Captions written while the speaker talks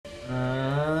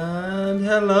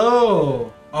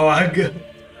Hello! Oh, I'm good.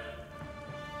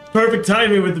 Perfect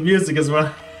timing with the music as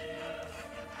well.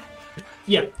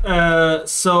 Yeah,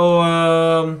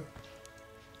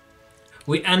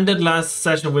 we ended last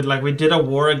session with, like, we did a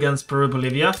war against Peru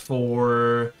Bolivia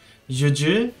for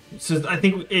Juju. So I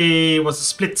think it was a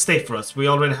split state for us. We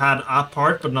already had a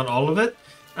part, but not all of it.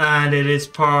 And it is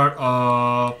part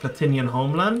of Platinian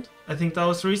homeland. I think that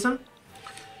was the reason.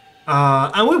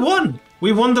 And we won!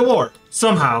 We won the war,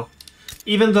 somehow.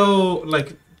 Even though,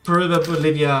 like, Peru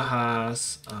Bolivia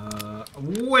has a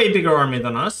way bigger army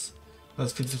than us.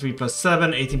 That's 53 plus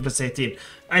 7, 18 plus 18.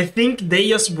 I think they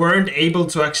just weren't able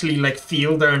to actually, like,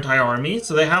 field their entire army.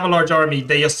 So they have a large army,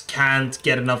 they just can't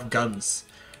get enough guns,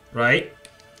 right?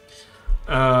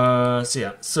 So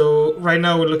yeah. So right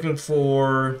now we're looking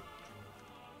for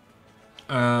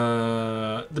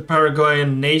the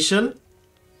Paraguayan nation.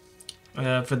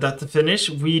 For that to finish.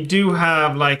 We do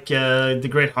have, like, the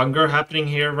Great Hunger happening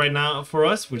here right now for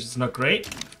us, which is not great.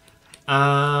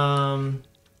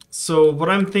 So what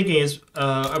I'm thinking is,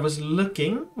 I was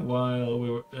looking while we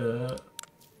were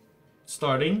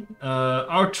starting,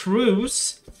 our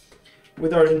truce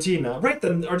with Argentina. Right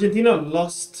then, Argentina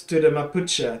lost to the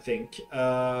Mapuche, I think.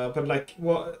 But, like,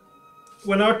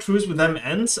 when our truce with them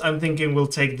ends, I'm thinking we'll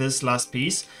take this last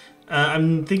piece.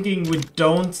 I'm thinking we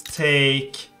don't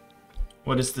take...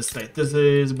 What is this state? This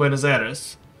is Buenos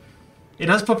Aires. It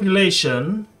has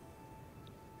population.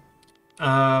 But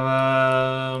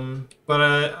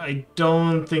I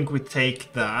don't think we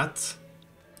take that.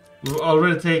 We've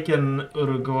already taken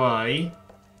Uruguay.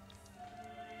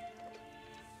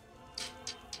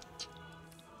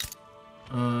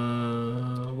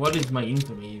 What is my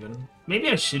infamy even? Maybe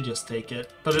I should just take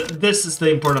it. But this is the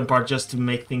important part, just to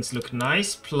make things look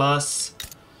nice. Plus...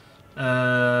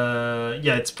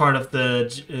 yeah, it's part of the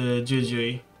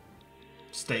Jujuy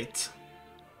state.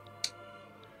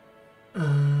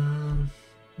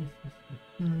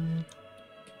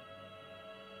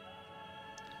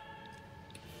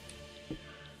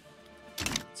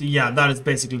 So yeah, that is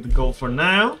basically the goal for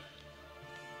now.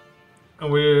 And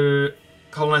we're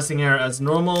colonizing here as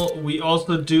normal. We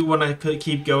also do want to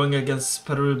keep going against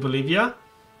Peru Bolivia.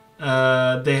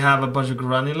 They have a bunch of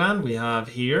Guarani land. We have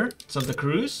here Santa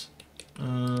Cruz.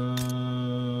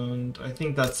 And I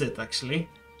think that's it, actually.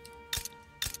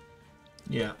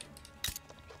 Yeah.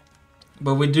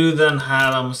 But we do then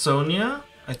have Amazonia.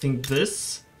 I think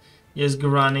this. Yes,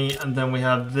 Guarani. And then we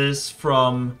have this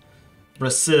from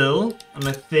Brazil. And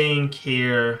I think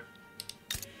here,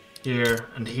 here,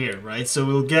 and here, right? So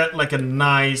we'll get, like, a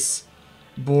nice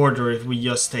border if we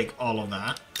just take all of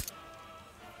that.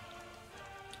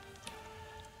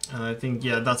 And I think,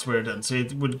 yeah, that's where it ends. So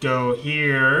it would go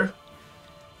here...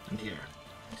 here.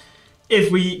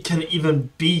 If we can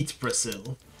even beat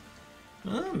Brazil.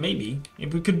 Maybe.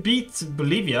 If we could beat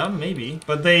Bolivia, maybe.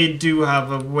 But they do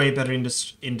have a way better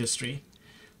industry.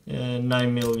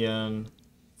 9 million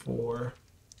for...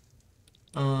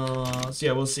 so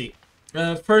yeah, we'll see.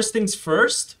 First things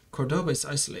first. Cordoba is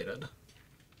isolated.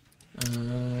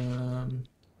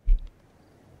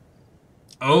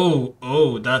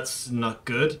 Oh, that's not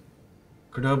good.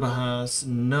 Cordoba has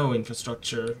no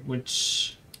infrastructure,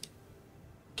 which...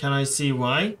 Can I see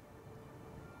why?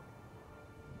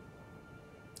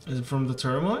 Is it from the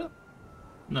turmoil?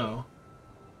 No.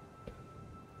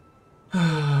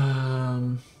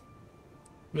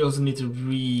 We also need to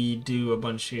redo a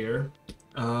bunch here.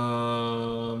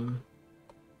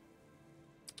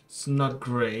 It's not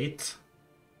great.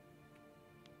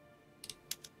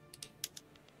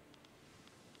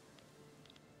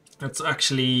 Let's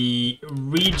actually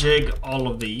rejig all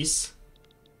of these.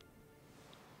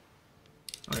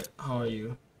 Alright, how are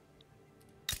you?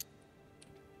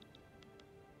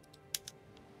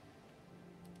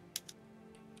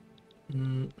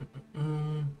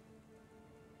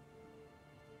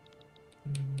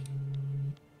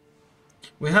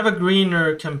 We have a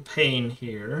greener campaign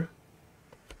here.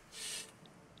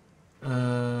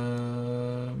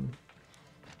 And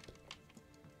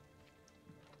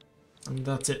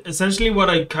that's it. Essentially what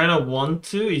I kind of want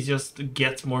to is just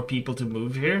get more people to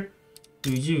move here.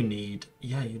 Do you need?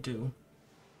 Yeah, you do.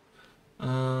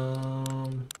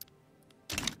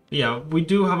 Yeah, we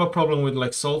do have a problem with,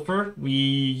 like, sulfur. We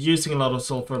using a lot of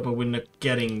sulfur, but we're not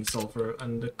getting sulfur.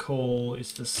 And the coal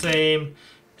is the same.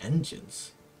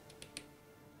 Engines.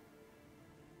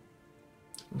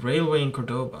 Railway in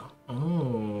Cordoba.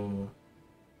 Oh.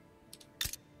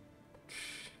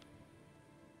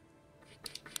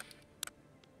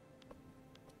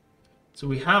 So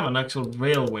we have an actual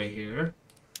railway here.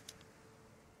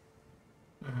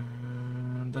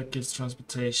 That gives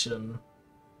transportation.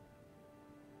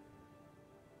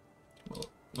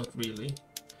 Not really.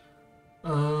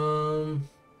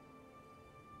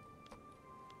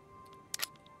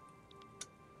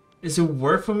 Is it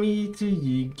worth for me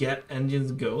to get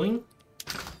engines going?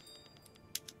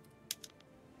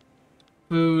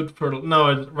 Food,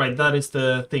 no, right, that is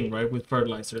the thing, right, with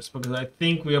fertilizers, because I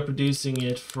think we are producing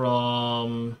it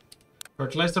from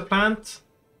fertilizer plant.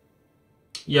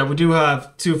 Yeah, we do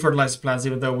have 2 fertilizer plants,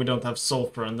 even though we don't have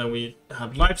sulfur, and then we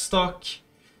have livestock,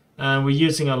 and we're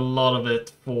using a lot of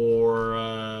it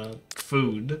for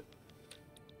food.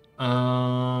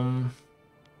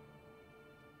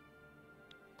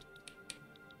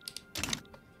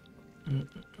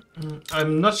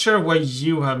 I'm not sure why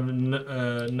you have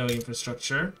no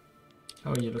infrastructure.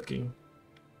 How are you looking?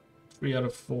 3 out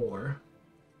of 4.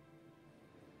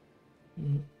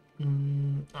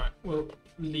 Alright, we'll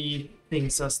leave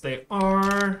things as they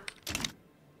are.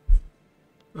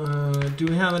 Do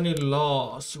we have any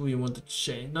laws we want to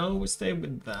change? No, we stay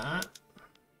with that.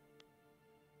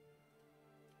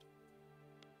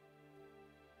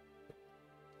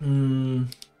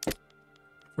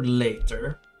 For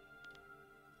later.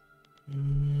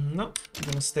 No, I'm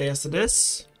gonna stay as it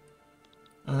is.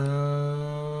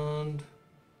 And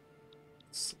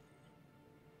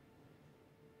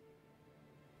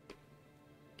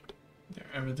there,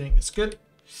 everything is good.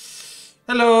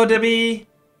 Hello, Debbie.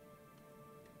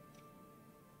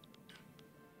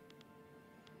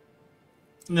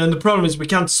 No, the problem is we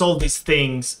can't solve these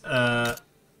things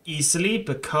easily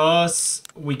because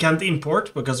we can't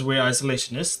import because we're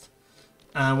isolationist.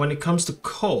 When it comes to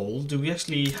coal, do we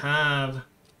actually have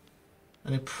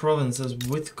any provinces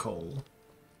with coal?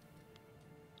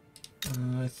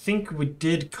 I think we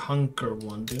did conquer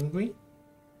one, didn't we?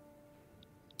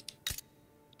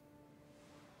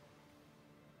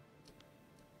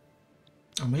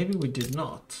 Or maybe we did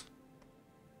not.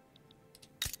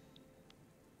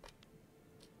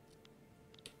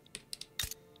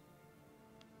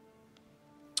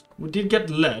 We did get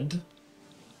lead.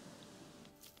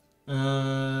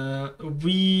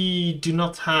 We do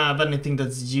not have anything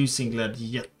that's using lead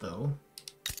yet, though.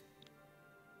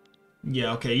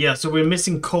 Yeah, okay, yeah, so we're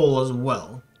missing coal as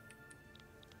well.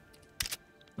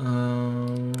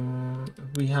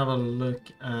 We have a look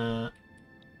at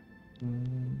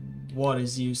what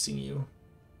is using you.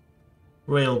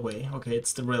 Railway. Okay,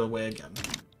 it's the railway again.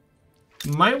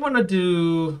 Might want to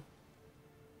do...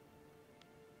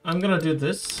 I'm gonna do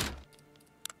this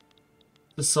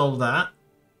to solve that.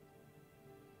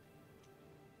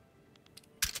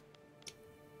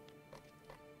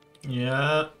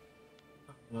 Yeah.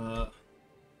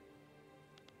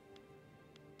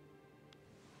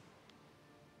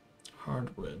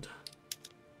 Hardwood.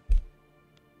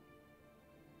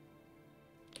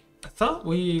 I thought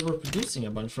we were producing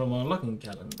a bunch from our logging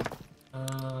cabin.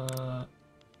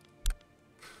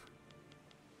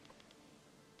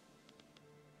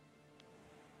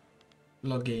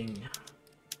 Logging.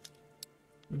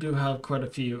 We do have quite a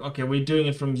few. Okay, we're doing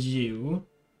it from you.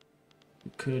 We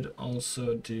could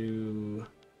also do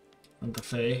Santa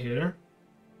Fe here.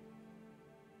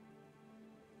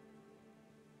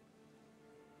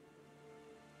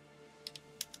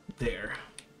 There.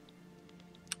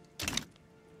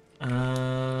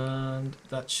 And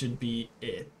that should be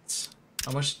it.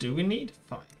 How much do we need?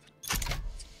 5.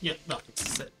 Yeah,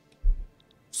 that's it.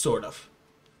 Sort of.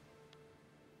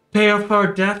 Pay off our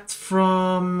debt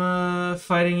from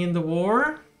fighting in the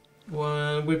war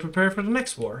when we prepare for the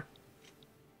next war.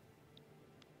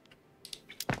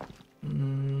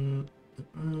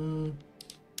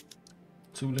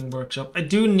 Tooling workshop. I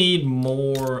do need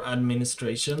more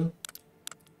administration.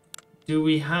 Do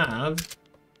we have...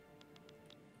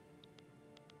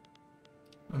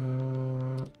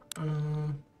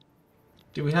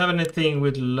 do we have anything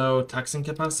with low taxing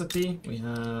capacity? We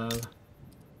have...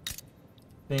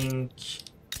 I think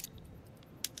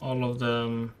all of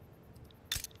them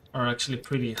are actually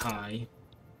pretty high.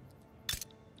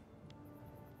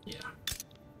 Yeah.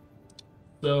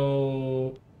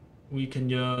 So we can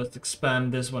just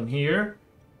expand this one here.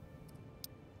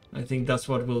 I think that's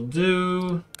what we'll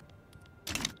do.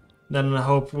 Then I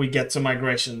hope we get some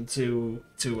migration to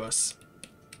us.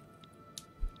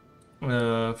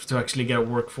 To actually get a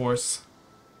workforce.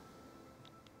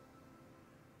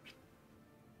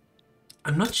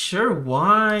 I'm not sure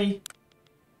why.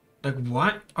 Like,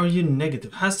 why are you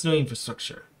negative? Has no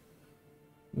infrastructure.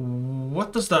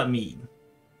 What does that mean?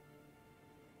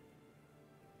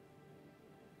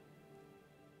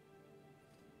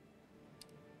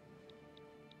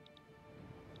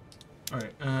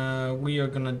 Alright, we are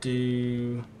gonna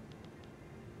do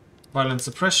violent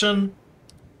suppression.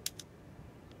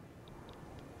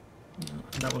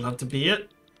 That will have to be it.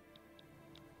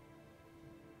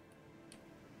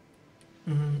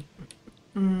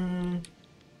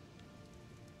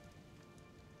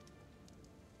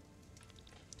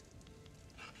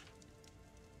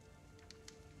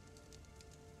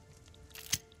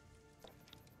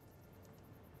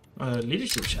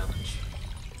 Leadership challenge.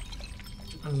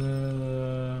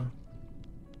 Will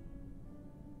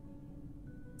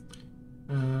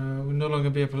no longer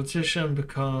be a politician,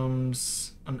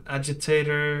 becomes an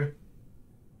agitator,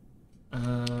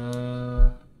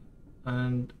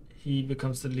 and he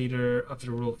becomes the leader of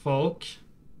the rural folk.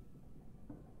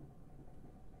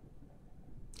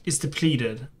 Is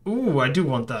depleted. Ooh, I do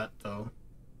want that though.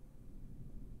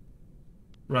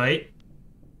 Right?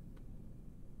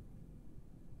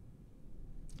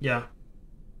 Yeah.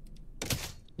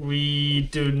 We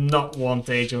do not want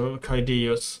the Age of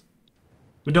Caedius.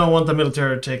 We don't want the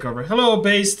military takeover. Hello,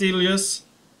 base Stelius.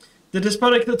 The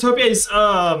despotic Utopia is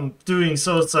doing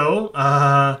so-so.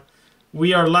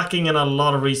 We are lacking in a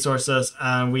lot of resources,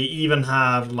 and we even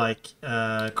have like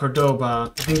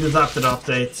Cordoba. I think this after the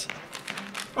update.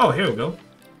 Oh, here we go.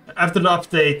 After the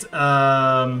update,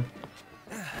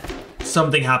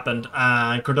 something happened,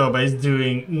 and Cordoba is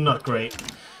doing not great.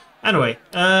 Anyway,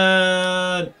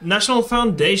 national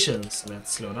foundations.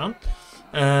 Let's slow down.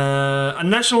 A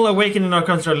national awakening in our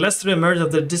country led to the emergence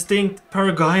of the distinct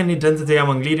Paraguayan identity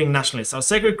among leading nationalists. Our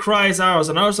sacred cry is ours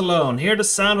and ours alone. Hear the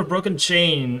sound of broken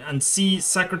chain and see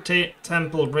sacred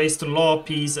temple raised to law,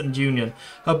 peace, and union.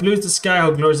 How blue is the sky, how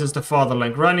glorious is the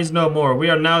fatherland. Granny is no more. We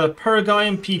are now the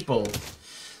Paraguayan people.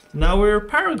 Now we're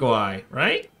Paraguay,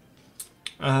 right?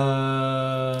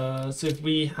 So if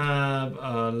we have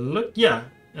a look, yeah.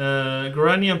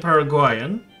 Guarani and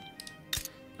Paraguayan.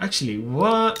 Actually,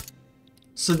 what?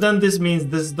 So then this means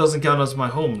this doesn't count as my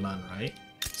homeland, right?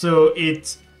 So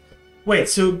it... Wait,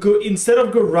 so instead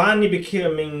of Guarani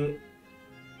becoming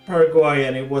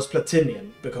Paraguayan, it was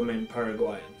Platinian becoming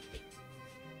Paraguayan.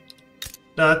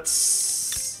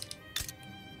 That's...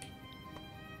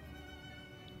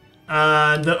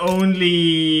 the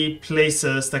only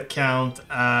places that count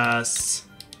as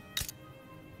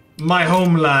my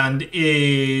homeland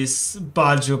is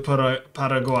Bajo,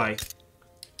 Paraguay.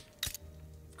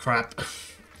 Crap.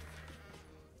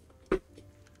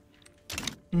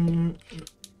 A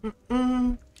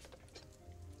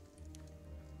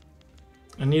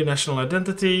new national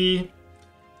identity.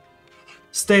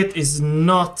 State is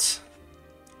not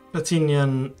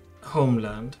Platinian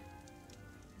homeland.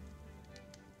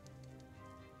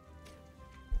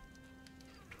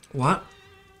 What?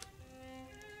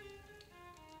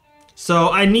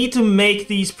 So I need to make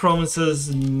these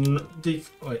promises.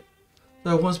 Wait.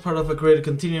 That once part of a greater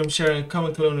continuum, sharing a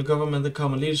common colonial government and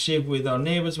common leadership with our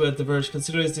neighbors. We have diverged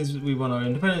considerations. We want our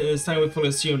independence. It's time we fully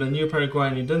assume a new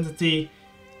Paraguayan identity.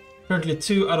 Currently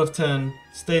 2 out of 10.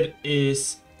 State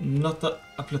is not a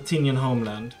Platinian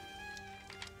homeland.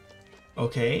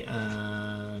 Okay,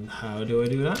 and how do I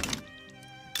do that?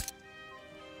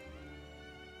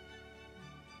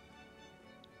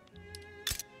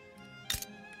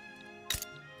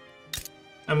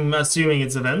 I'm assuming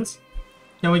it's events.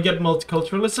 Can we get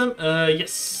multiculturalism?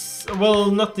 Yes. Well,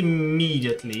 not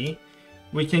immediately.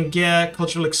 We can get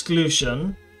cultural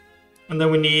exclusion. And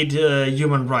then we need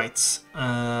human rights.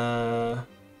 But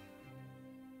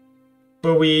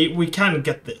we can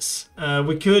get this.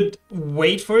 We could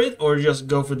wait for it or just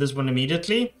go for this one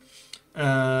immediately.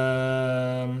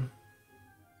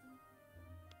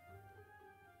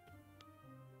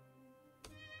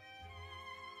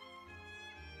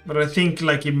 But I think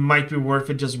like it might be worth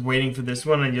it just waiting for this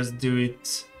one and just do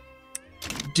it.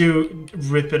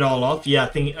 Rip it all off. Yeah,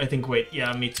 I think wait.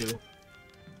 Yeah, me too.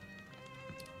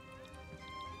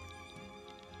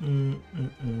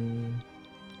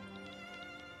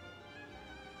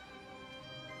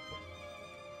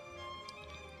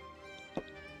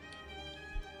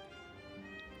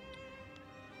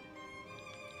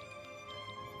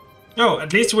 Oh,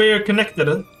 at least we are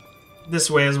connected this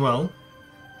way as well.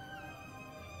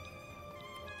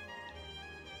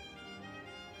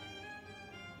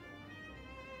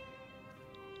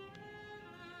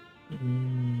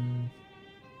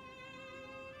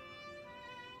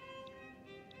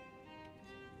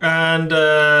 And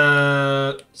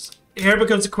here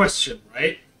becomes a question,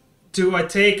 right? Do I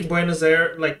take Buenos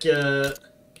Aires, like,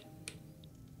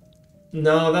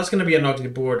 no, that's gonna be an ugly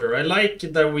border. I like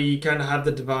that we kind of have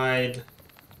the divide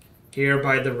here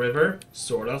by the river,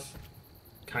 sort of,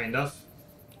 kind of.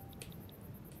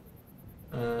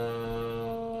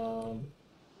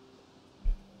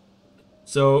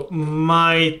 So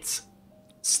might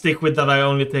stick with that. I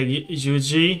only take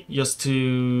Yuji just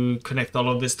to connect all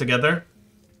of this together.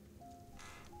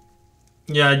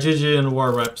 Yeah, GG and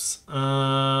war reps.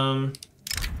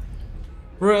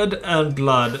 Blood and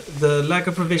blood. The lack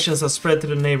of provisions has spread to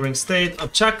the neighboring state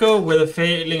of Chaco, where the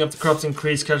failing of the crops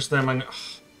increased catch them among.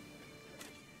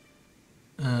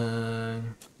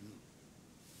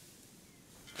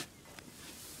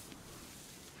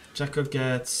 Chaco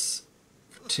gets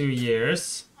 2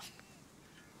 years.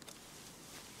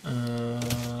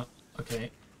 Okay.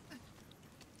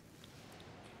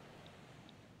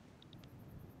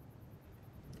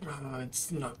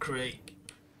 It's not great.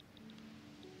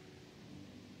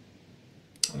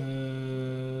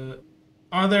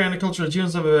 Are there any cultural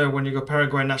dunes over there when you go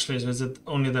Paraguay nationalists? Visit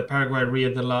only the Paraguay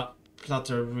Rio de la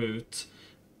Plata route?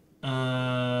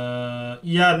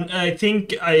 Yeah, I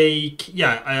think Rio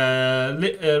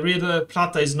de la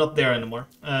Plata is not there anymore.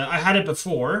 I had it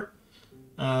before,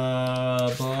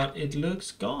 but it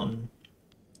looks gone.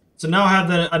 So now I have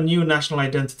a new national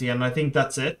identity, and I think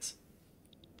that's it.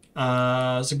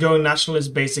 So going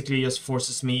nationalist basically just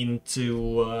forces me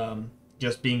into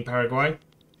just being Paraguay.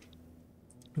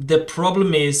 The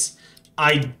problem is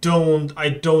I don't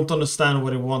understand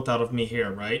what they want out of me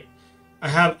here, right? I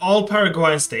have all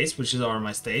Paraguayan states, which are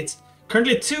my states.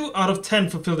 Currently 2 out of 10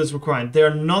 fulfill this requirement. They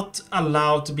are not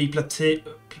allowed to be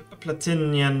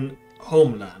Platinian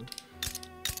homeland.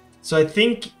 So I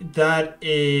think that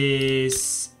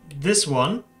is this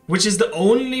one, which is the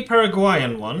only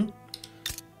Paraguayan one,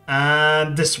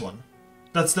 and this one.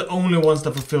 That's the only ones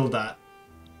that fulfill that.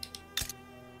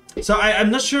 So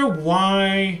I'm not sure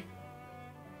why.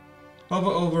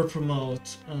 Over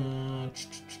promote.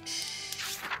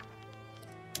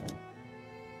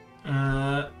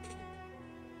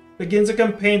 Begins a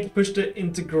campaign to push the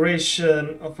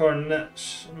integration of our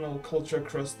national culture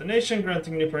across the nation,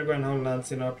 granting new Paraguayan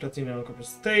homelands in our Platinian unincorporated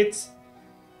states.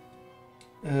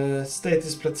 State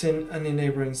is Platin, any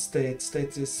neighboring state.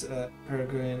 State is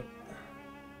Paraguayan.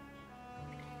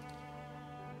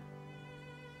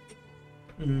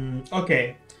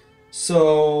 Okay,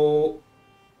 so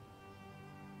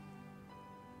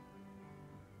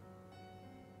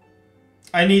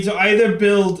I need to either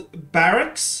build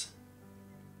barracks,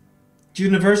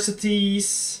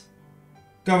 universities,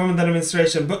 government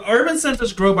administration, but urban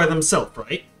centers grow by themselves,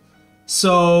 right?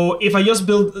 So if I just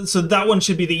build, so that one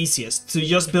should be the easiest, to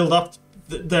just build up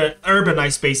the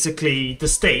urbanize basically the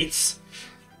states,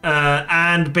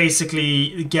 and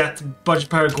basically get bunch of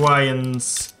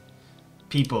Paraguayans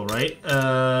people, right?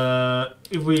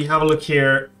 If we have a look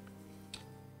here,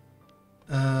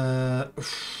 oh,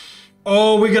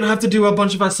 we're gonna have to do a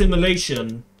bunch of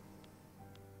assimilation.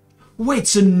 Wait,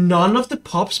 so none of the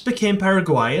pops became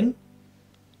Paraguayan?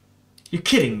 You're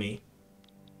kidding me.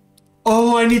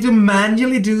 Oh, I need to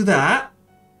manually do that?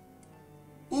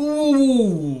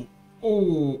 Ooh.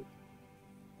 Oh.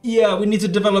 Yeah, we need to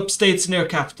develop states near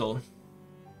capital.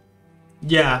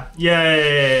 Yeah.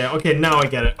 Okay, now I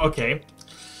get it. Okay.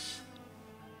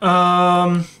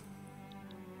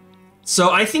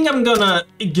 So I think I'm gonna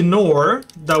ignore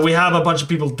that we have a bunch of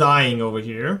people dying over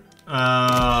here.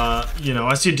 You know,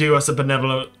 as you do as a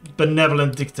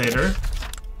benevolent dictator.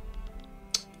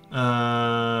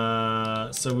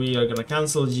 So we are gonna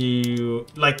cancel you,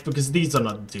 like, because these are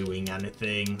not doing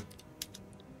anything.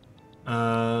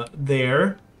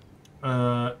 There.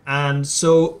 And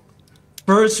so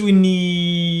first we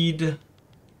need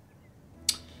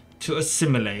to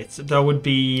assimilate. That would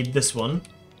be this one.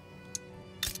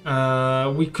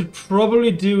 We could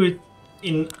probably do it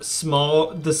in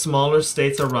the smaller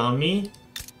states around me.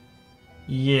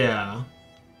 Yeah.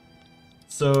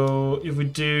 So if we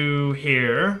do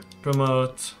here,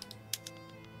 promote.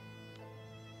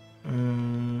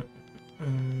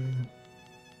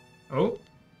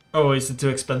 Oh, is it too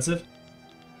expensive?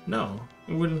 No,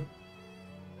 it wouldn't.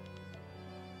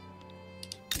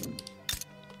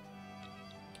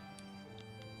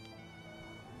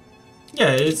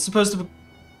 Yeah, it's supposed to.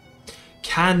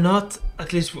 Cannot,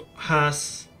 at least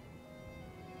has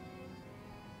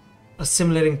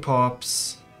assimilating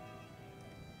pops.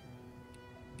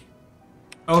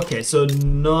 Okay, so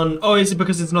none. Oh, is it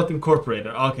because it's not incorporated?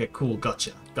 Okay, cool.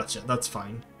 Gotcha. That's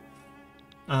fine.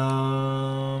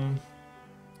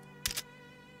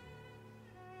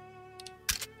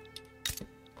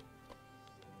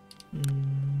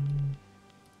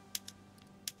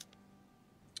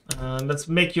 Let's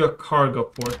make you a cargo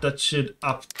port. That should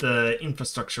up the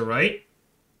infrastructure, right?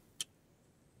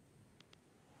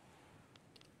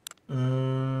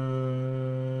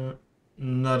 Not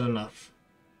enough.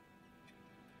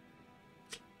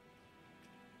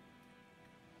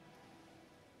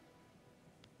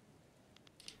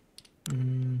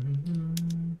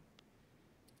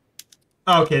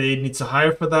 Okay, it needs to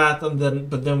hire for that, and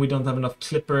but then we don't have enough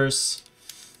clippers,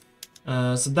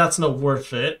 so that's not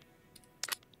worth it.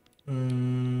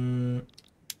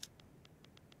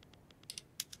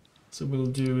 So we'll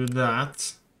do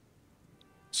that.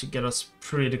 Should get us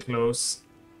pretty close.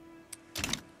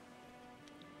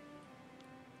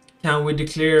 Can we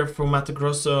declare for Mato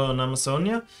Grosso and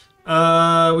Amazonia?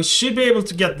 We should be able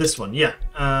to get this one, yeah.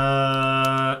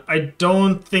 I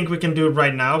don't think we can do it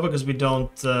right now because we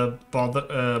don't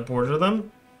border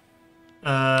them.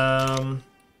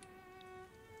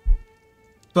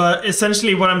 But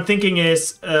essentially what I'm thinking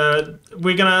is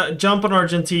we're gonna jump on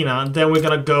Argentina and then we're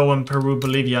gonna go on Peru,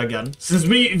 Bolivia again. Since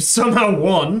we somehow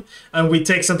won and we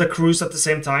take Santa Cruz at the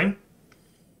same time.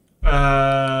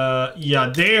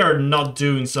 Yeah, they are not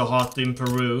doing so hot in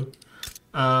Peru.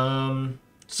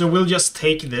 So we'll just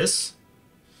take this.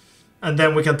 And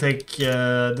then we can take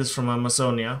this from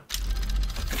Amazonia.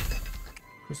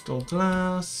 Crystal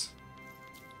glass.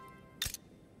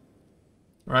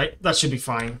 Right, that should be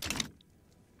fine.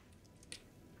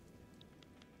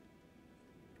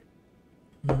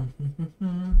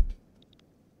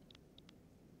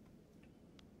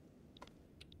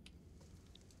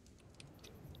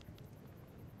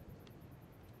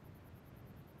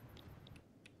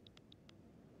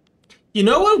 You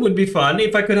know what would be fun?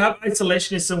 If I could have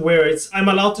isolationism where I'm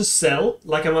allowed to sell,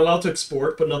 like I'm allowed to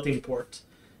export, but not import.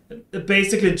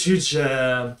 Basically, huge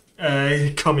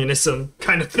communism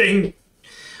kind of thing.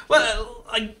 Well,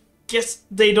 I guess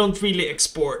they don't really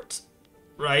export,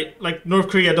 right? Like North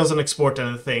Korea doesn't export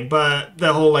anything, but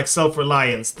the whole like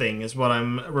self-reliance thing is what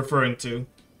I'm referring to.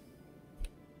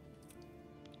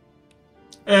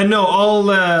 No, all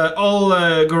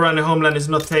Guarani homeland is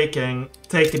not taken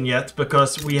yet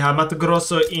because we have Mato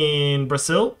Grosso in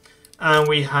Brazil and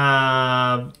we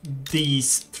have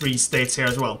these 3 states here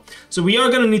as well. So we are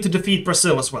gonna need to defeat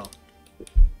Brazil as well,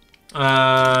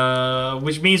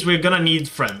 which means we're gonna need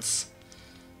friends.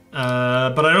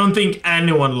 But I don't think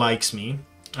anyone likes me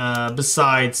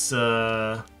besides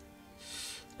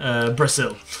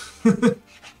Brazil.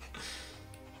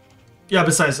 Yeah,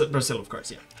 besides Brazil, of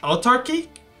course. Yeah, autarky.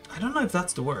 I don't know if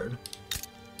that's the word.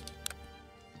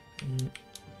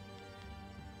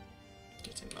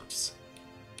 Getting maps.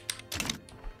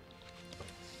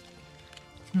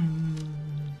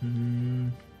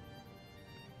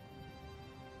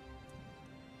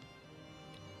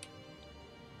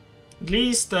 At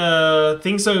least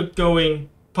things are going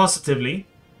positively.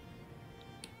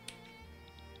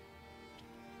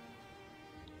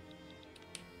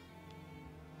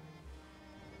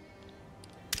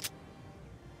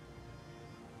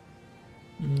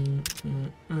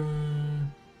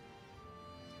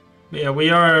 Yeah, we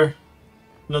are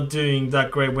not doing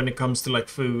that great when it comes to like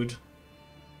food.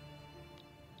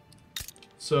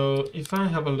 So if I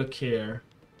have a look here,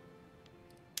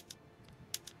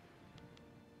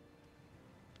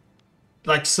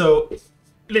 like, so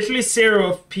literally 0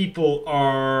 of people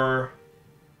are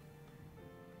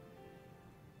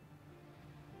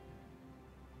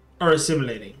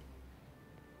assimilating.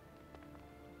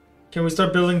 Can we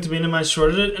start building to minimize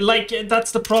shortage? Like,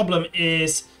 that's the problem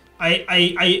is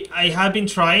I have been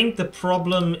trying. The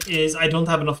problem is I don't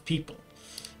have enough people.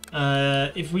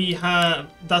 If we have,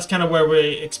 that's kind of where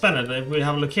we expanded. If we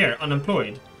have a look here,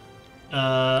 unemployed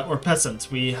or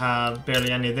peasants, we have barely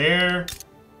any there.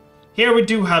 Here we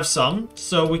do have some,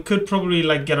 so we could probably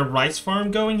like get a rice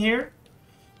farm going here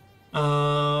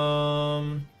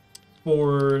for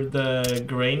the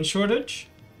grain shortage.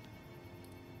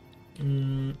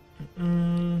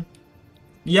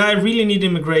 Yeah, I really need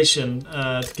immigration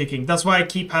to kick in. That's why I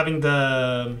keep having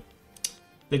the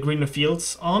greener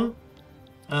fields on.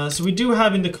 So we do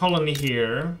have in the colony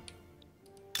here.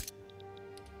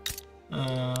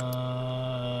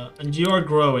 And you are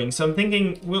growing, so I'm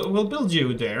thinking we'll build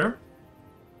you there.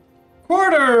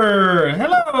 Quarter!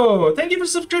 Hello! Thank you for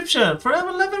subscription for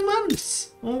 11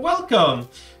 months. Welcome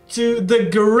to the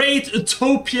great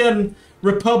Utopian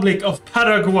Republic of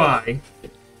Paraguay.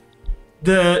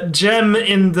 The gem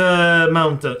in the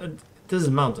mountain. This is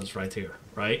mountains right here,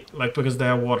 right? Like, because they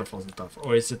have waterfalls and stuff.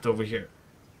 Or is it over here?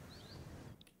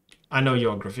 I know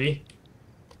geography.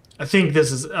 I think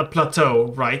this is a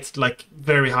plateau, right? Like,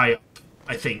 very high up,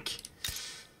 I think.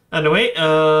 Anyway,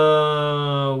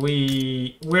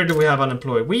 where do we have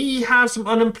unemployed? We have some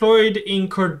unemployed in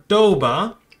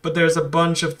Cordoba, but there's a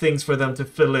bunch of things for them to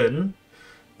fill in.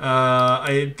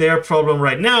 Their problem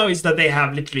right now is that they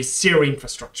have literally 0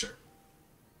 infrastructure.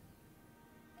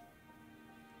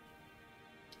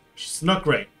 Which is not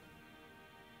great.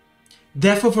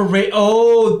 Death of a race.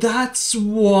 Oh, that's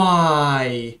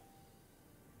why.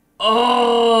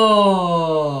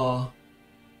 Oh.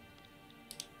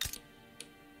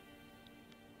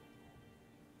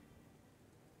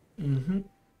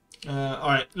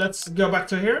 Alright, let's go back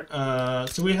to here.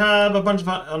 So we have a bunch of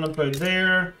unemployed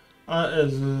there.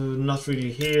 Not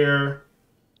really here.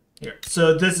 Here.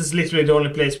 So this is literally the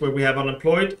only place where we have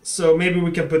unemployed. So maybe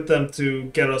we can put them to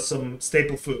get us some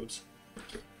staple foods.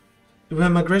 Do we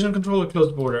have migration control or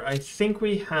closed border? I think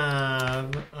we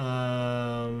have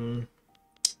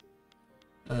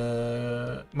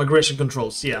migration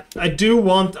controls. Yeah, I do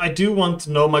want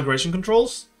no migration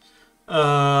controls.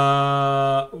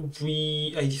 I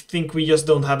think we just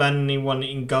don't have anyone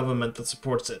in government that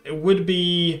supports it. It would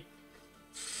be.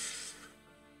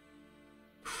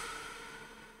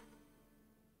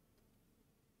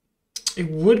 It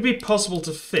would be possible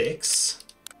to fix.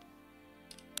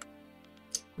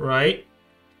 Right?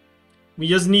 We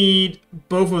just need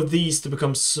both of these to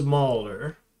become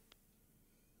smaller.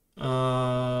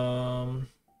 And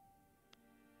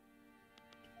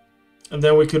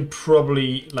then we could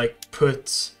probably like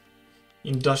put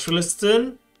industrialists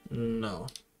in. No.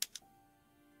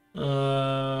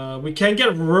 We can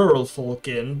get rural folk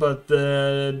in, but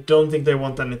don't think they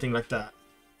want anything like that.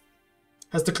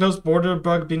 Has the closed border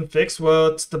bug been fixed?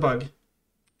 What's the bug?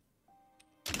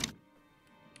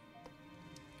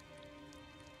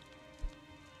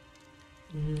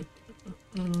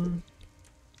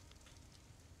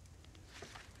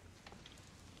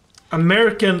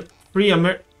 American Free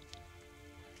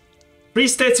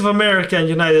States of America and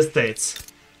United States.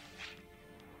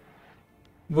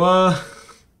 What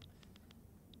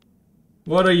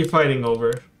are you fighting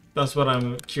over? That's what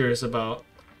I'm curious about.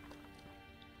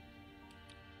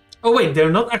 Oh wait, they're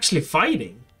not actually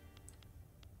fighting.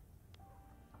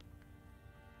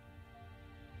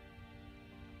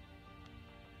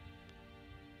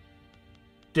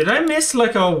 Did I miss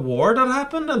like a war that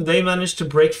happened and they managed to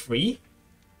break free?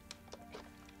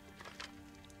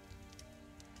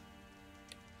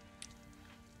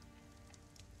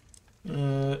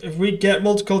 If we get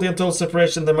multiculti and total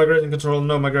separation, then migration control,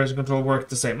 no migration control work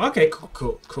the same. Okay,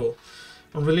 cool.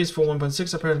 On release for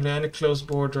 1.6, apparently any closed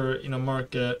border in a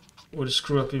market would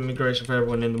screw up immigration for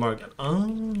everyone in the market.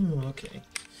 Oh, okay.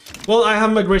 Well, I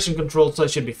have migration control, so I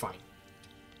should be fine.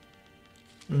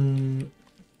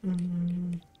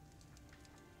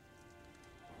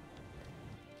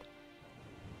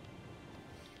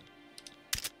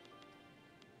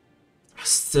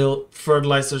 Still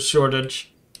fertilizer shortage.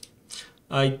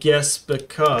 I guess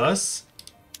because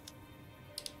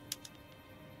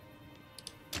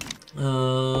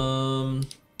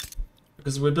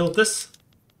we built this.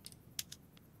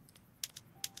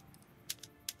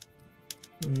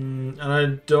 And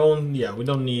we don't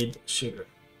need sugar.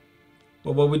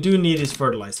 But what we do need is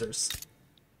fertilizers.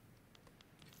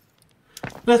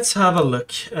 Let's have a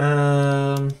look.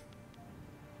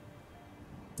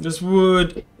 This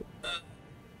would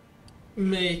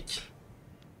make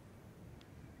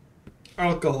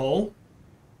alcohol.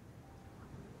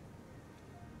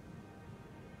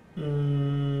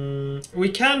 We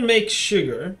can make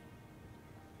sugar.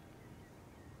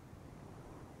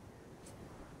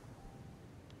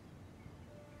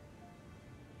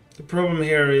 The problem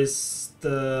here is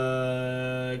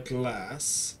the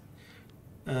glass,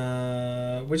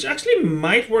 which actually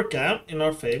might work out in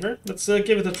our favor. Let's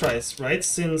give it a try, right?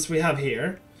 Since we have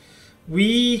here,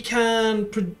 we can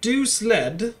produce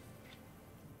lead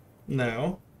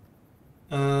now.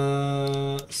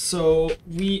 So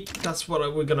that's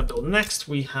what we're gonna build next.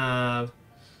 We have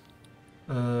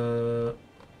lead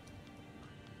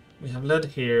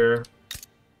here.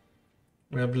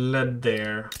 We have lead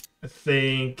there. I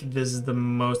think this is the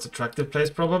most attractive place,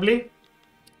 probably.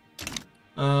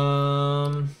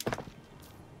 Alright,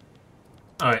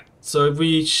 so if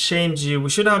we change you,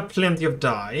 we should have plenty of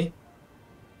dye.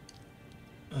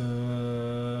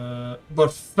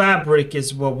 But fabric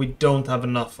is what we don't have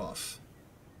enough of.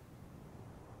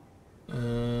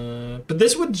 But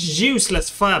this would use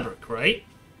less fabric, right?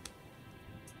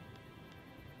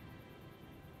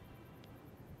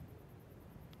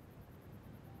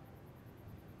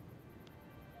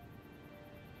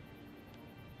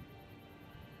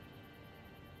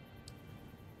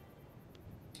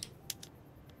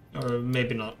 Or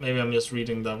maybe not. Maybe I'm just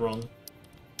reading that wrong.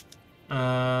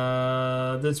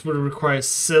 This would require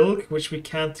silk, which we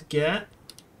can't get.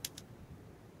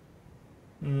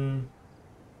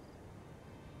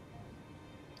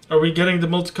 Are we getting the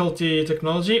multiculti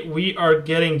technology? We are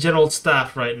getting general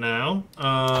staff right now.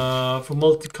 For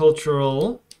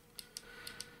multicultural.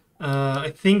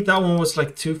 I think that one was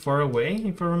like too far away,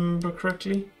 if I remember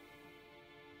correctly.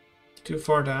 Too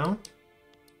far down.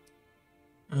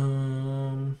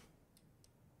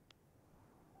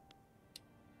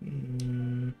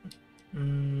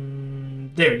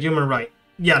 There, human right.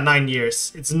 Yeah, 9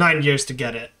 years. It's 9 years to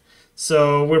get it.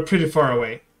 So we're pretty far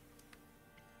away.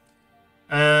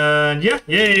 And yeah.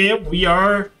 We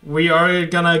are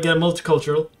gonna get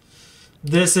multicultural.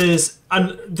 This is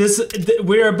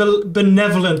we're a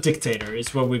benevolent dictator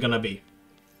is what we're gonna be.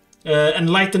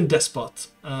 Enlightened despot.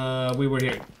 We were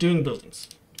here doing buildings.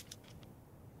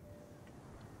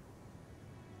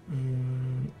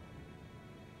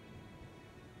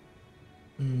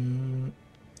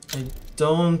 I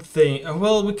don't think...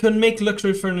 Well, we can make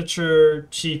luxury furniture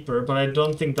cheaper, but I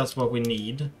don't think that's what we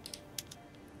need.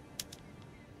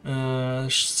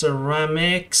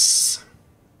 Ceramics.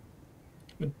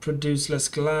 Would produce less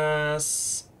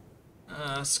glass.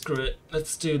 Screw it.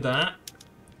 Let's do that.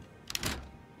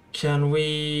 Can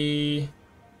we...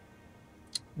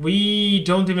 We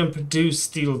don't even produce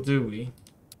steel, do we?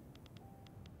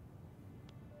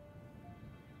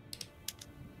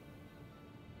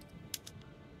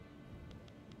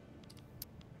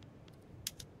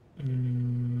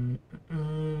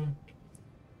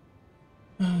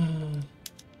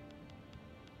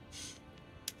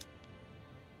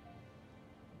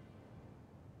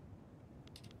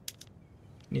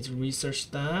 Need to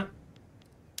research that.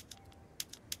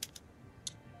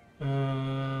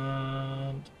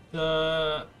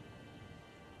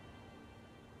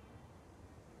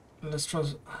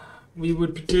 We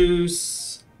would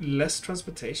produce less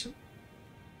transportation.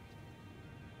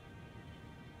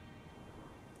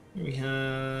 We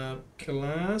have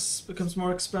glass becomes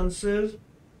more expensive,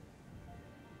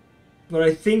 but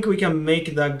I think we can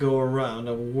make that go around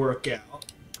and work out.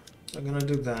 So I'm gonna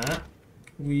do that.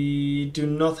 We do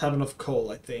not have enough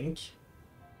coal, I think.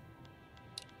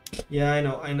 Yeah, I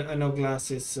know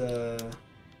glass is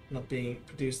not being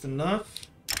produced enough.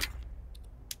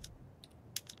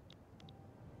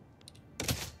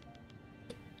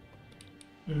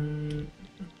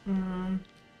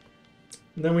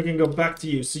 Then we can go back to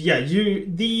you. So yeah,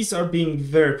 these are being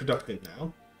very productive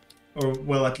now. Or,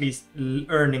 well, at least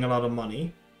earning a lot of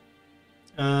money.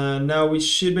 Now we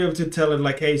should be able to tell it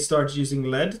like, hey, start using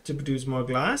lead to produce more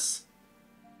glass.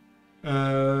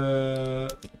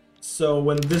 So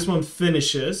when this one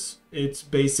finishes, it's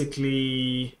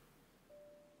basically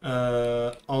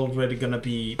already gonna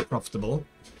be profitable.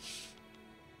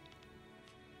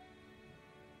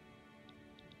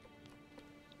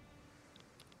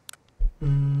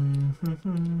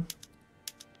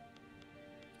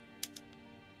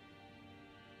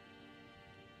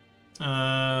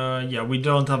 Yeah, we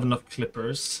don't have enough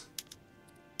clippers.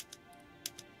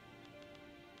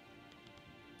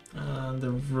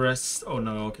 The rest... Oh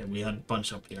no, okay, we had a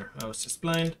bunch up here. I was just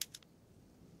blind.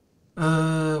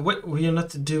 Wait, we are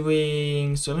not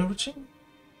doing soil enriching?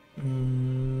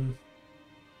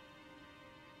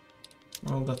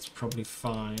 Well, that's probably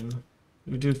fine.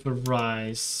 We do it for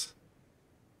rice.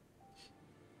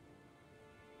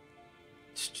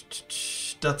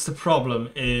 That's the problem,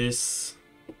 is...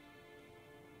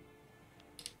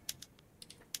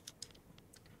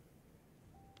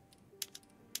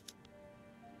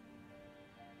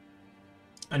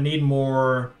 I need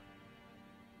more...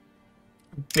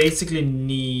 Basically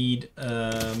need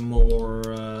more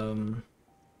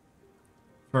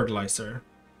fertilizer.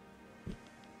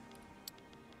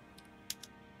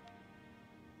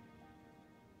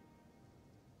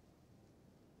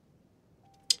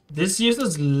 This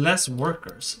uses less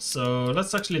workers, so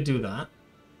let's actually do that.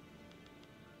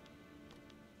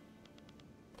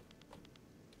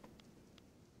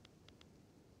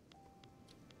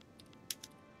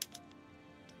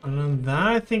 Other than that,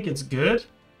 I think it's good.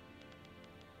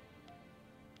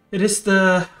 It is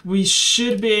the... We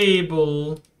should be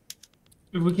able...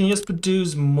 If we can just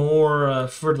produce more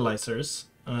fertilizers.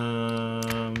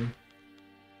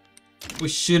 We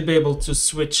should be able to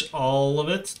switch all of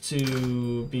it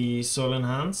to be soil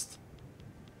enhanced.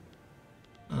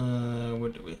 Where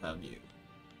do we have you?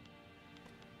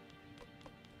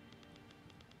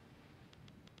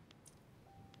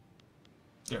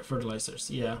 Yeah, fertilizers,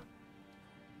 yeah.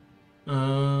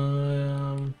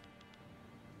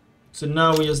 So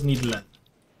now we just need lead.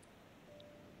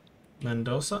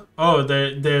 Mendoza. Oh,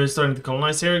 they're starting to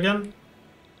colonize here again.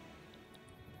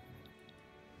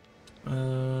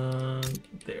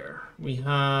 There we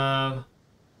have.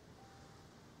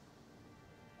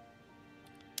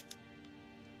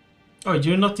 Oh,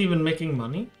 you're not even making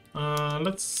money.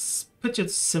 Let's put you to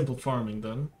simple farming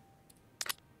then.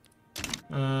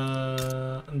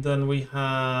 And then we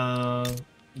have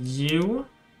you.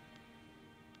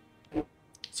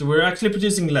 So we're actually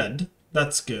producing lead.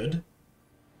 That's good.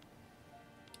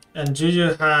 And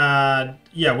Juju had...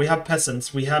 Yeah, we have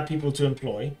peasants. We have people to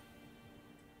employ.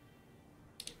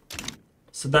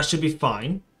 So that should be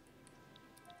fine.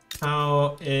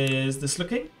 How is this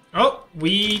looking? Oh,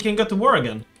 we can go to war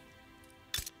again.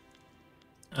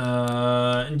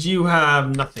 And you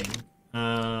have nothing.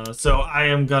 So I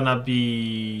am gonna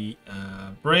be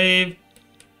brave.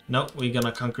 No, we're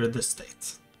gonna conquer this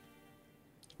state.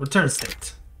 Return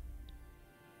state.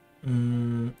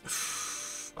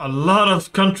 A lot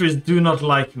of countries do not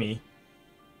like me.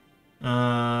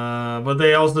 But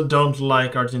they also don't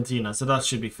like Argentina, so that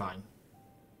should be fine.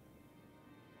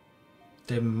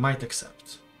 They might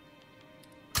accept.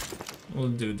 We'll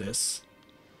do this.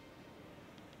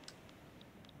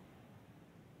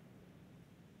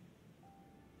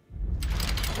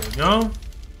 There we go.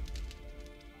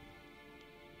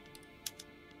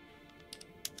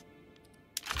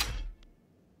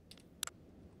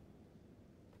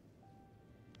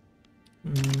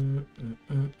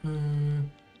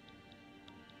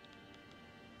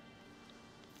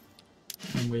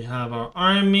 And we have our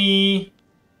army.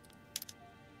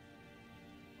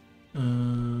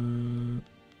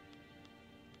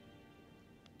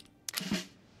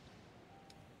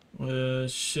 We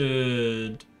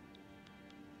should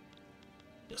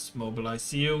just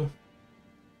mobilize you.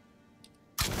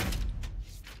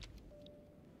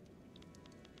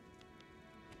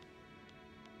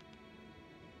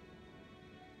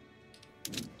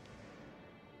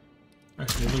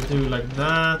 Actually, we'll do like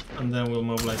that, and then we'll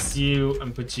mobilize you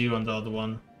and put you on the other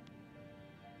one.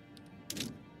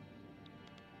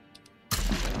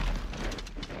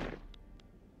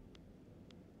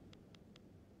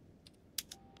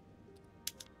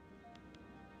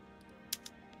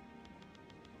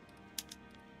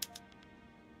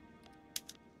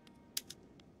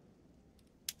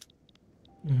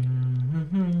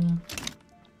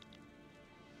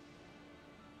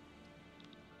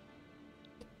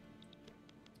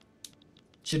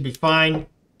 Should be fine.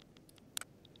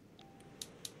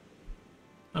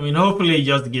 I mean, hopefully he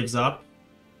just gives up.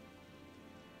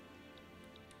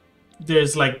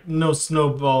 There's like no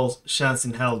snowball chance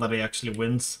in hell that he actually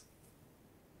wins.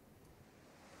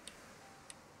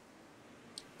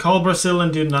 Call Brazil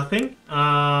and do nothing.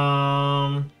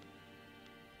 I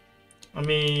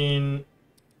mean,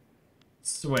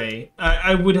 sway.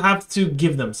 I would have to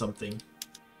give them something.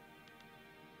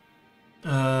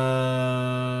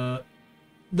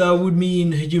 That would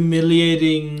mean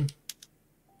humiliating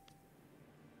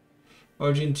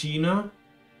Argentina.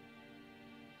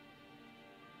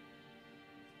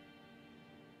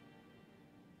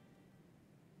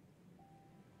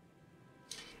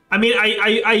 I mean,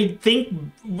 I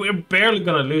think we're barely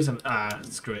gonna lose him.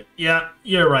 Screw it. Yeah,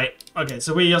 you're right. Okay,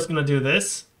 so we're just gonna do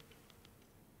this.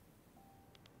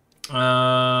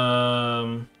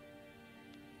 And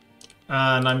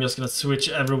I'm just gonna switch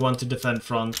everyone to defend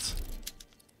front.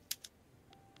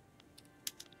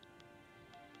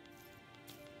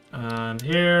 And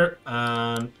here,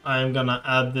 and I'm gonna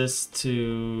add this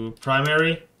to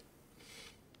primary.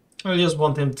 I just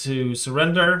want him to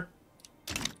surrender.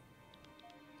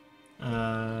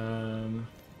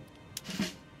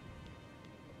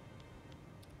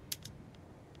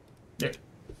 There.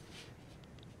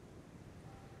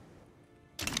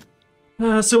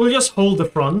 So we'll just hold the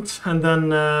front, and then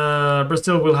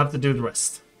Brazil will have to do the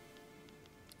rest.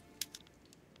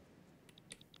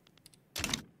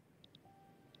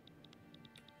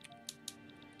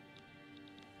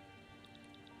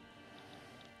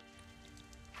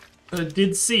 I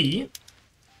did see.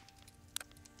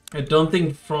 I don't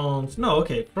think France. No,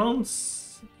 okay.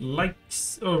 France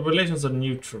likes, or relations are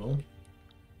neutral.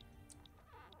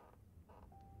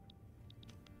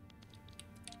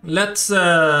 Let's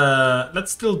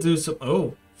still do some.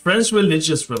 Oh, French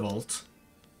religious revolt.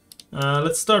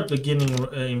 Let's start beginning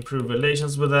improve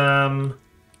relations with them.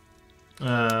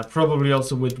 Probably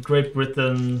also with Great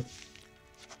Britain.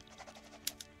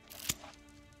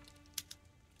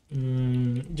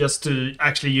 Just to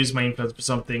actually use my influence for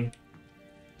something.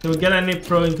 Can we get any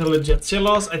pro-intelligentsia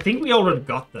laws? I think we already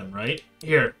got them, right?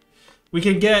 Here. We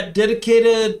can get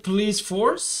dedicated police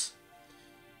force.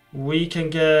 We can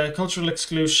get cultural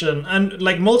exclusion. And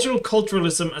like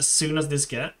multiculturalism as soon as this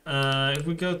get. If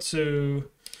we go to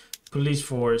police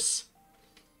force.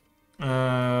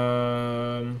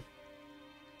 I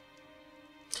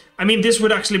mean, this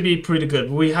would actually be pretty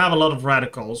good. We have a lot of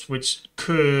radicals, which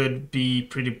could be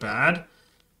pretty bad.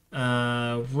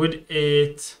 Would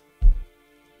it...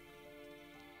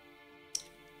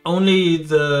 Only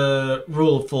the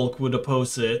rural folk would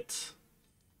oppose it.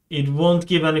 It won't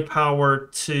give any power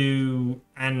to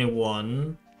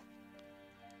anyone.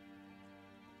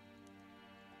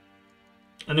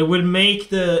 And it will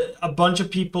make a bunch of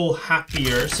people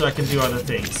happier so I can do other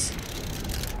things.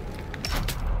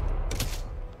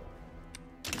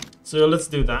 So let's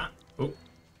do that. Oh.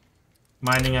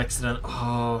 Mining accident.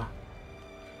 Oh.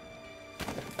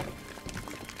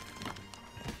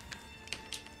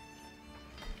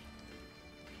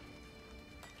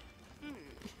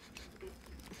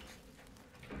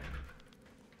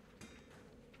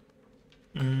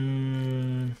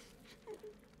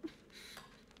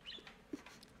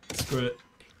 Screw it.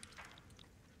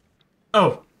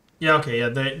 Oh, yeah, okay, yeah,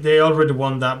 they already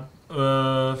won that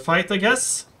fight, I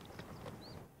guess.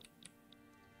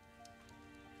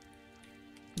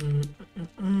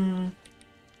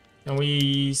 And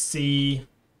we see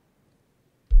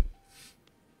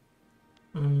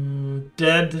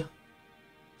dead.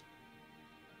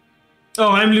 Oh,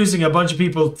 I'm losing a bunch of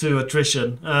people to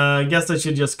attrition. I guess I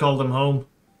should just call them home.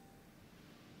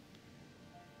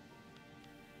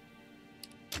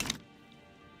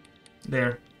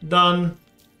 There. Done.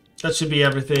 That should be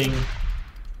everything.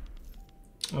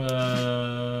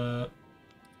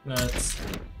 Let's...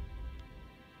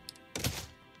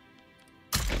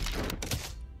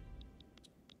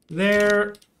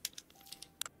 There.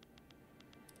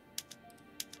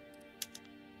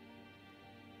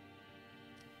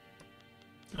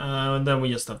 And then we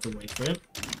just have to wait for it.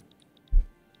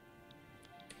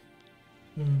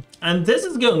 And this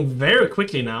is going very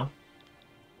quickly now.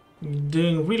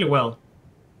 Doing really well.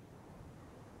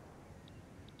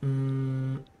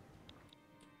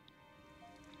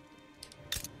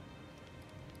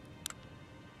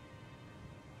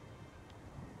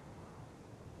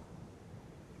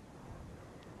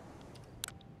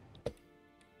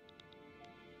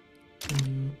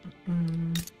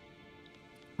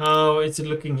 How is it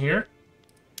looking here?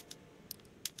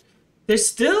 There's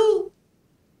still...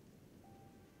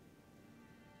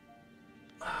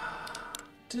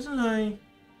 Didn't I...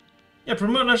 Yeah,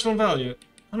 promote national value.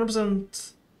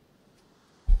 100%.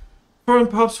 Foreign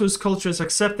pops whose culture is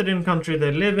accepted in the country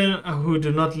they live in, who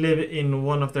do not live in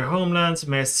one of their homelands,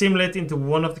 may assimilate into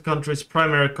one of the country's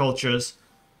primary cultures.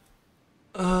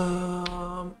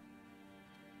 Right.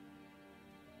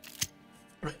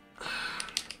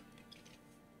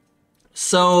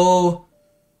 So...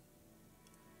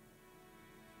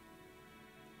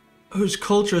 whose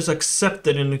culture is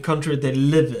accepted in the country they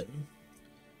live in.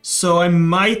 So I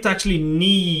might actually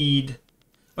need...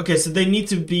 Okay, so they need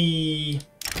to be...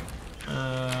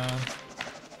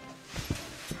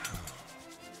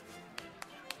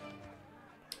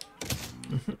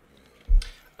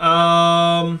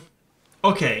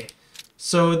 Okay,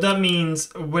 so that means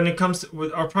when it comes to...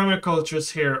 With our primary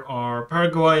cultures here are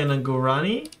Paraguayan and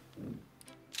Guarani.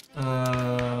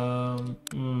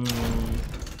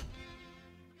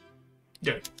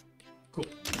 Yeah, cool.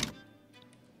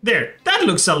 There, that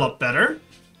looks a lot better.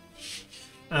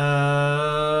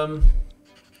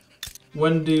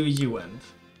 When do you end?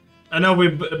 I know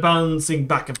we're bouncing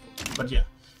back and forth, but yeah.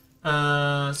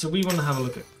 So we want to have a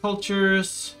look at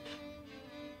cultures.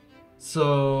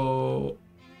 So...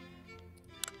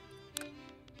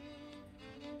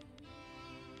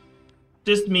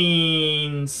 this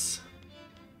means...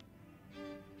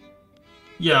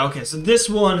 Yeah, okay, so this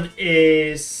one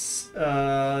is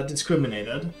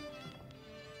discriminated.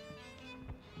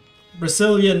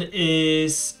 Brazilian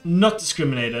is not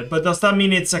discriminated, but does that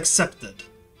mean it's accepted?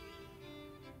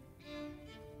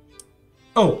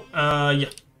 Oh, yeah.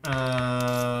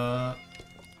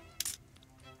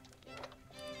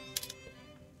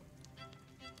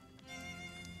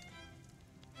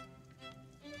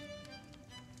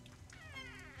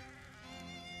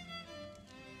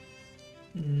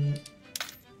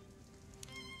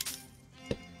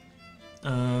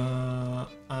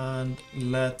 And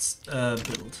let's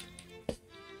build.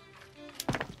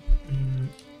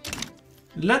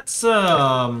 Let's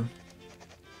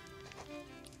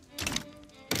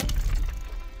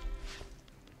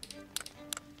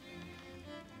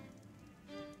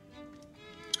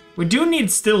we do need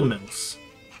steel mills,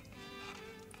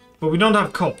 but we don't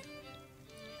have coal.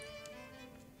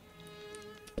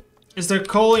 Is there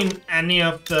coal in any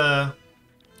of the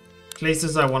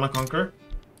places I want to conquer?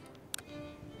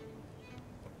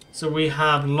 So we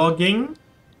have logging.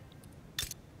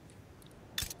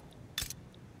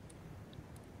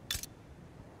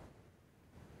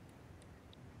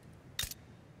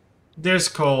 There's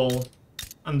coal,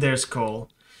 and there's coal.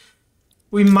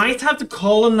 We might have to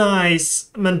colonize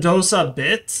Mendoza a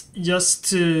bit just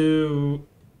to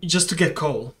get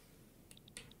coal.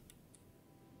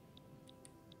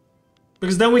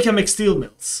 Because then we can make steel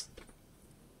mills.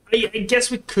 I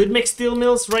guess we could make steel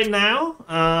mills right now.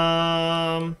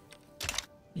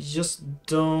 Just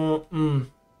don't.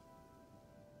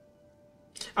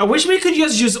 I wish we could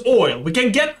just use oil. We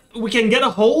can get a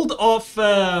hold of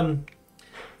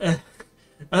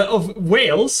of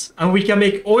whales, and we can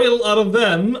make oil out of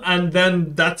them, and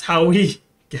then that's how we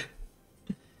get.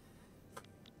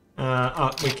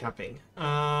 Recapping.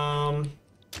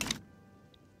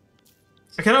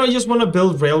 I kind of just want to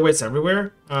build railways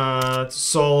everywhere to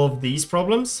solve these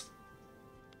problems.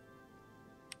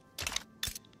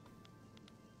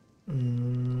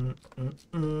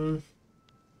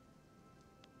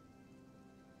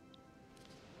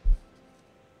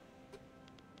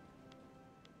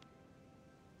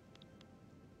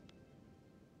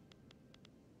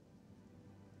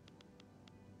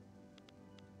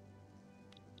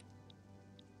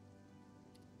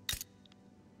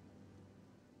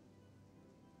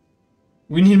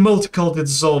 We need multicultural to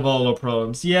solve all our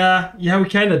problems. Yeah, we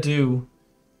kind of do.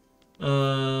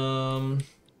 But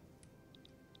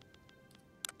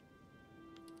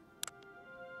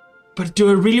do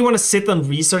I really want to sit and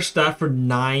research that for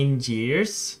 9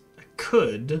 years? I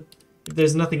could. If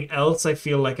there's nothing else I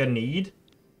feel like I need.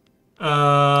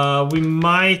 We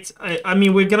might... I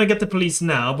mean, we're gonna get the police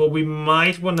now, but we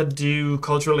might want to do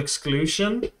cultural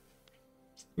exclusion.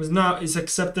 Is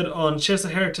accepted on shares a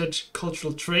heritage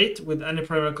cultural trait with any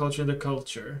primary culture in the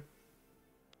culture.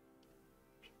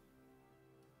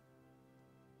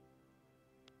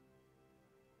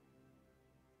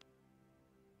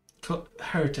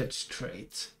 Heritage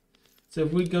trait. So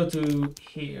if we go to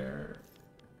here,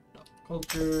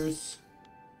 cultures,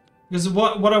 because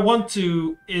what I want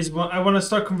to is I want to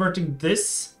start converting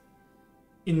this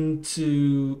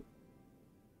into,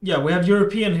 yeah, we have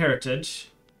European heritage.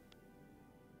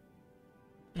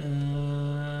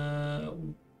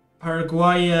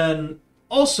 Paraguayan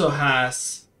also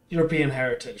has European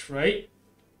heritage, right?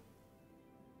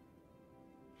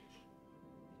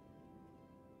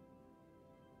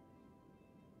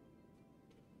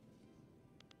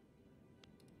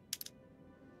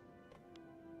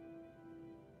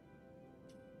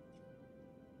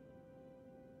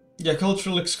 Yeah,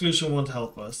 cultural exclusion won't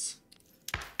help us.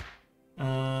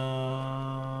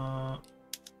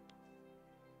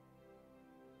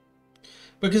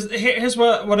 Because here's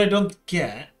what I don't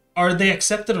get. Are they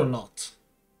accepted or not?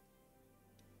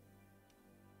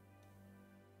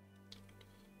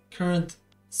 Current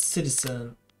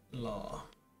citizen law.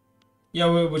 Yeah,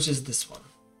 which is this one.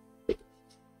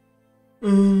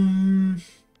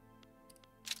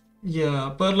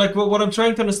 Yeah, but like what I'm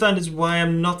trying to understand is why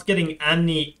I'm not getting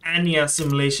any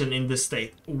assimilation in this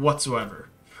state whatsoever.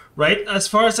 Right? As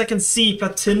far as I can see,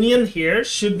 Platinian here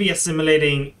should be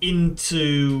assimilating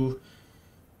into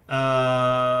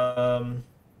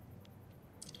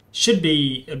should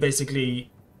be basically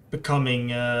becoming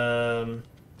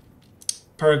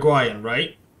Paraguayan,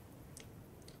 right?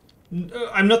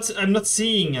 I'm not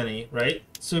seeing any, right?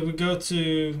 So we go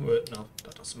to no,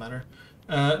 that doesn't matter.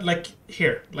 Like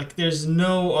here, like there's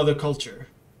no other culture.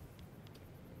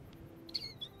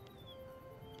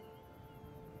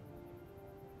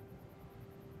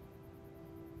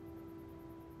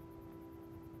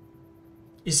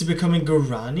 Is it becoming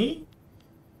Guarani?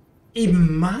 It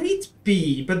might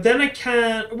be, but then I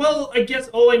can't... Well, I guess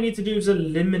all I need to do is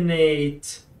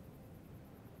eliminate...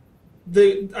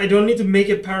 I don't need to make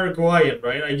it Paraguayan,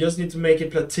 right? I just need to make it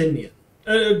Platinian.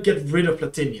 Get rid of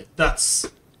Platinian. That's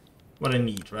what I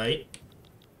need, right?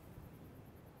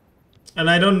 And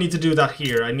I don't need to do that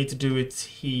here. I need to do it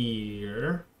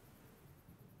here.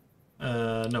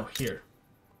 No, here.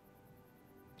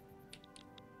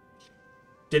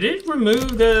 Did it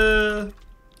remove the...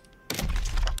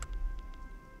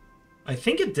 I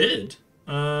think it did.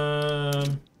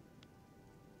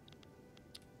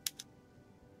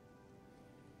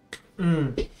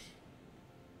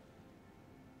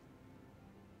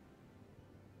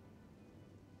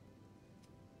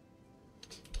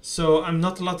 So I'm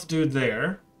not allowed to do it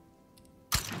there.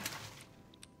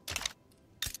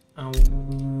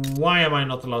 Why am I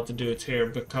not allowed to do it here?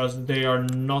 Because they are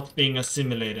not being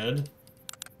assimilated.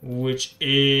 Which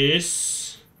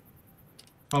is...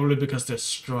 probably because they're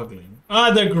struggling.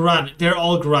 Ah, they're granny. They're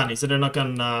all granny, so they're not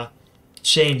gonna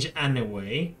change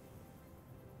anyway.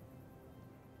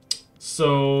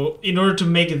 So, in order to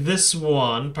make this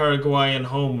one Paraguayan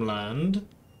homeland,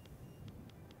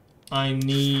 I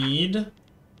need...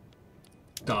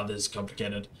 God, this is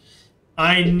complicated.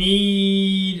 I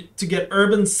need to get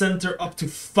urban center up to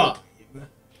 5.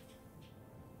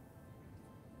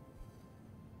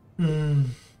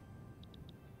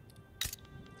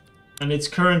 And it's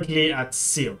currently at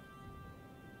 0.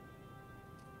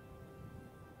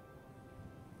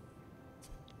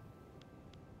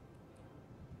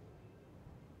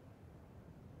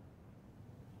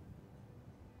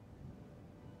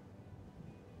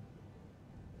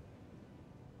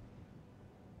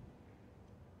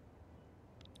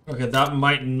 Okay, that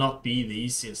might not be the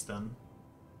easiest then.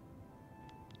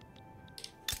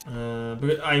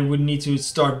 But I would need to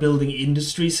start building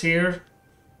industries here.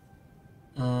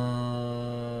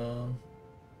 No,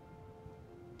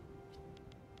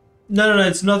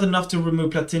 it's not enough to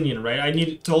remove Platinian, right? I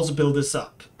need to also build this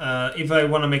up. If I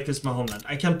want to make this my homeland.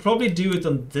 I can probably do it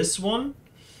on this one.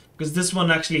 Because this one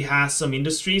actually has some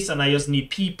industries and I just need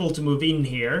people to move in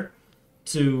here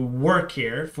to work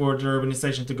here for the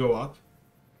urbanization to go up.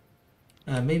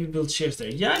 Maybe build shares there.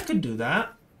 Yeah, I could do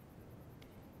that.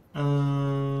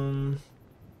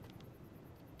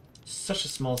 Such a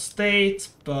small state,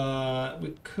 but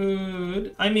we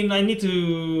could... I mean, I need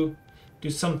to do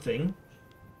something.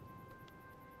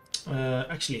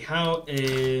 Actually, how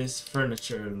is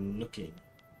furniture looking?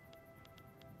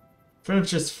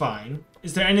 Furniture's fine.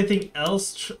 Is there anything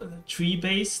else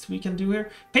tree-based we can do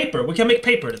here? Paper. We can make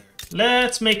paper there.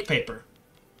 Let's make paper.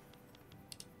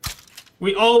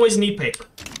 We always need paper.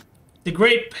 The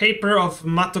great paper of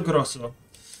Mato Grosso.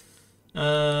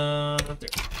 There.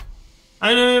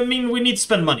 I mean, we need to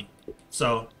spend money,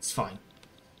 so it's fine.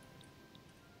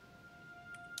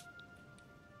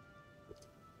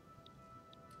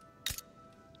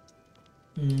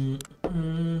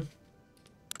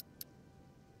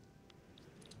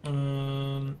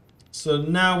 So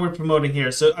now we're promoting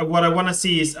here. So what I want to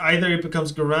see is either it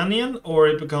becomes Guaranian or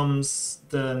it becomes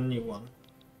the new one.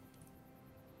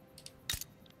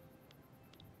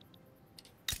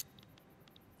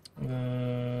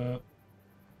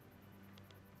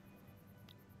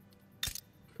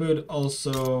 Could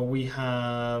also we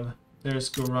have there's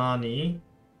Guarani.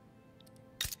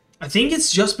 I think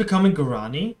it's just becoming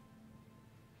Guarani.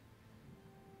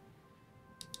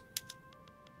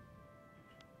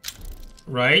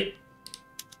 Right?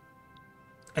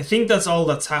 I think that's all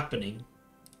that's happening.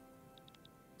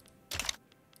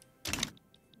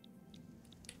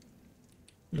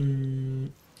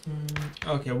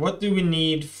 Okay, what do we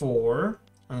need for...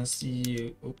 I see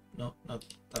you... Oh, no, not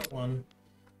that one.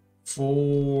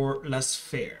 For less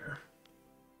fair.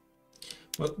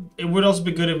 Well, it would also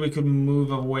be good if we could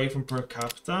move away from per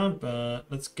capita, but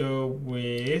let's go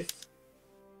with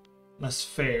less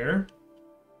fair.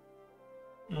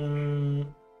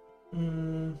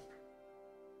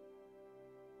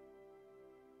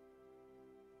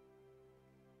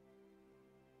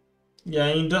 Yeah,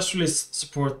 industrialists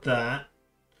support that.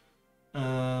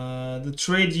 The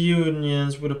trade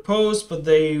unions would oppose, but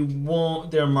they won't.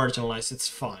 They're marginalized. It's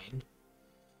fine.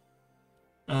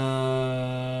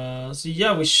 So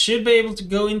yeah, we should be able to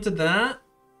go into that.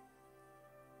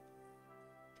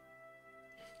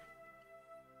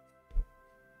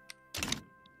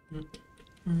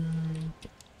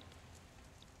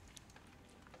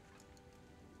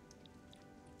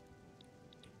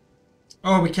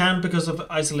 Oh, we can't because of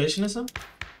isolationism?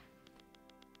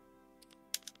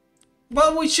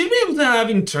 Well, we should be able to have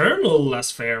internal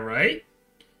less fair, right?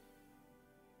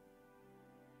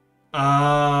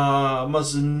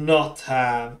 Must not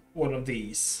have one of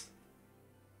these.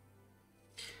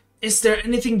 Is there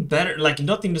anything better? Like,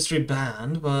 not industry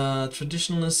banned, but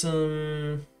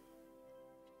traditionalism...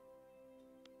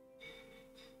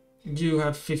 You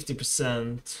have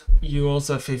 50%. You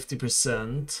also have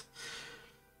 50%.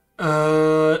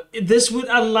 This would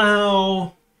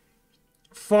allow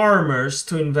farmers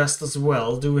to invest as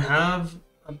well. Do we have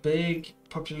a big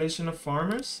population of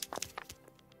farmers?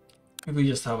 If we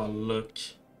just have a look.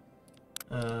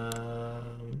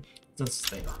 Let's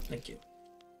stay on. Thank you.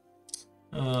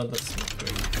 That's not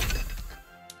great.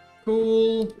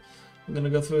 Cool. I'm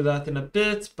gonna go through that in a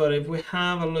bit, but if we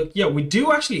have a look, yeah, we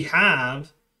do actually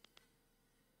have.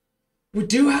 We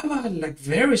do have a like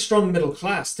very strong middle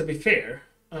class, to be fair.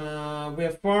 We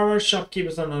have farmers,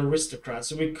 shopkeepers, and aristocrats.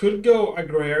 So we could go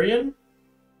agrarian.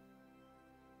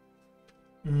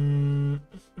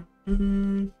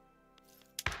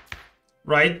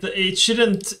 Right? It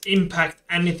shouldn't impact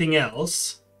anything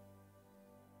else.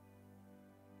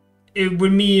 It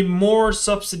would mean more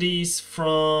subsidies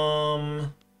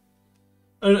from...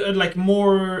 like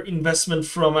more investment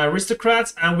from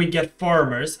aristocrats, and we get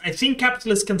farmers. I think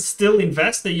capitalists can still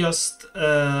invest, they just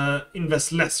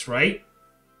invest less, right?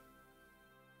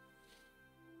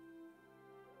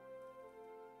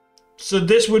 So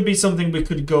this would be something we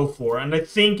could go for, and I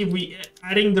think if we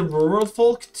adding the rural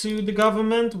folk to the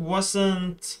government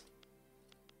wasn't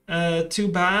too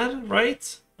bad,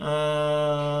 right?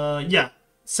 Yeah,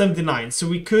 79. So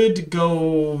we could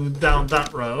go down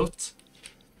that route.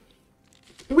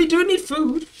 We do need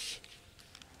food.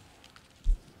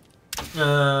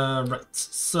 Right,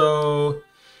 so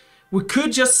we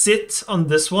could just sit on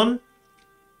this one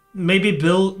Maybe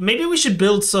we should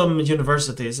build some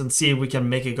universities and see if we can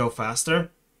make it go faster.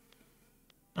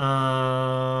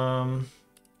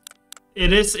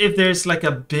 It is if there's like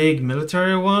a big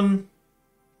military one.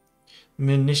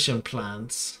 Munition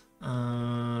plants.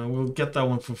 We'll get that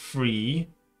one for free.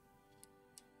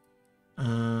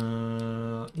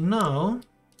 No.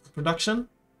 Production.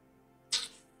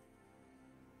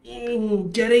 Ooh,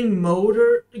 getting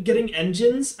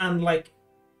engines and like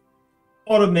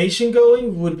automation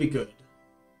going would be good.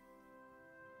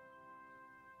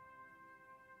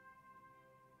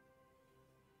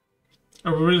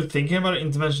 Are we really thinking about it?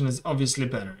 Intervention is obviously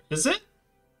better. Is it?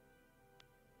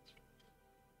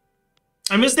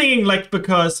 I'm just thinking like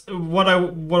because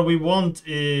what we want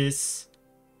is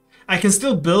I can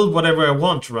still build whatever I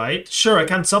want, right? Sure, I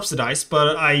can't subsidize,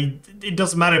 but it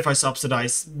doesn't matter if I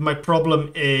subsidize. My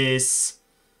problem is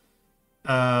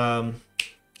that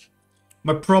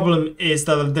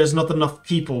there's not enough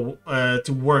people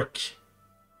to work.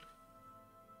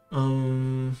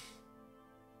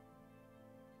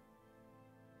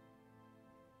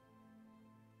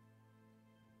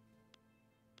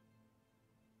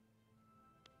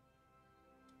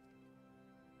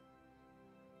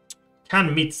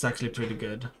 Canned meat is actually pretty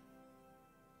good.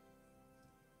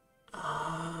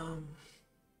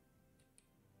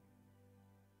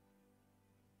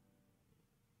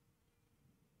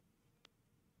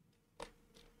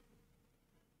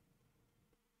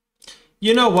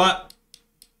 You know what?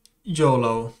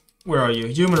 YOLO. Where are you?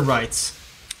 Human rights.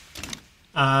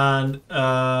 And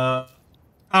our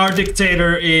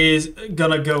dictator is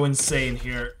gonna go insane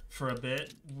here for a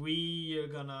bit. We are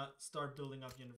gonna start building up universities.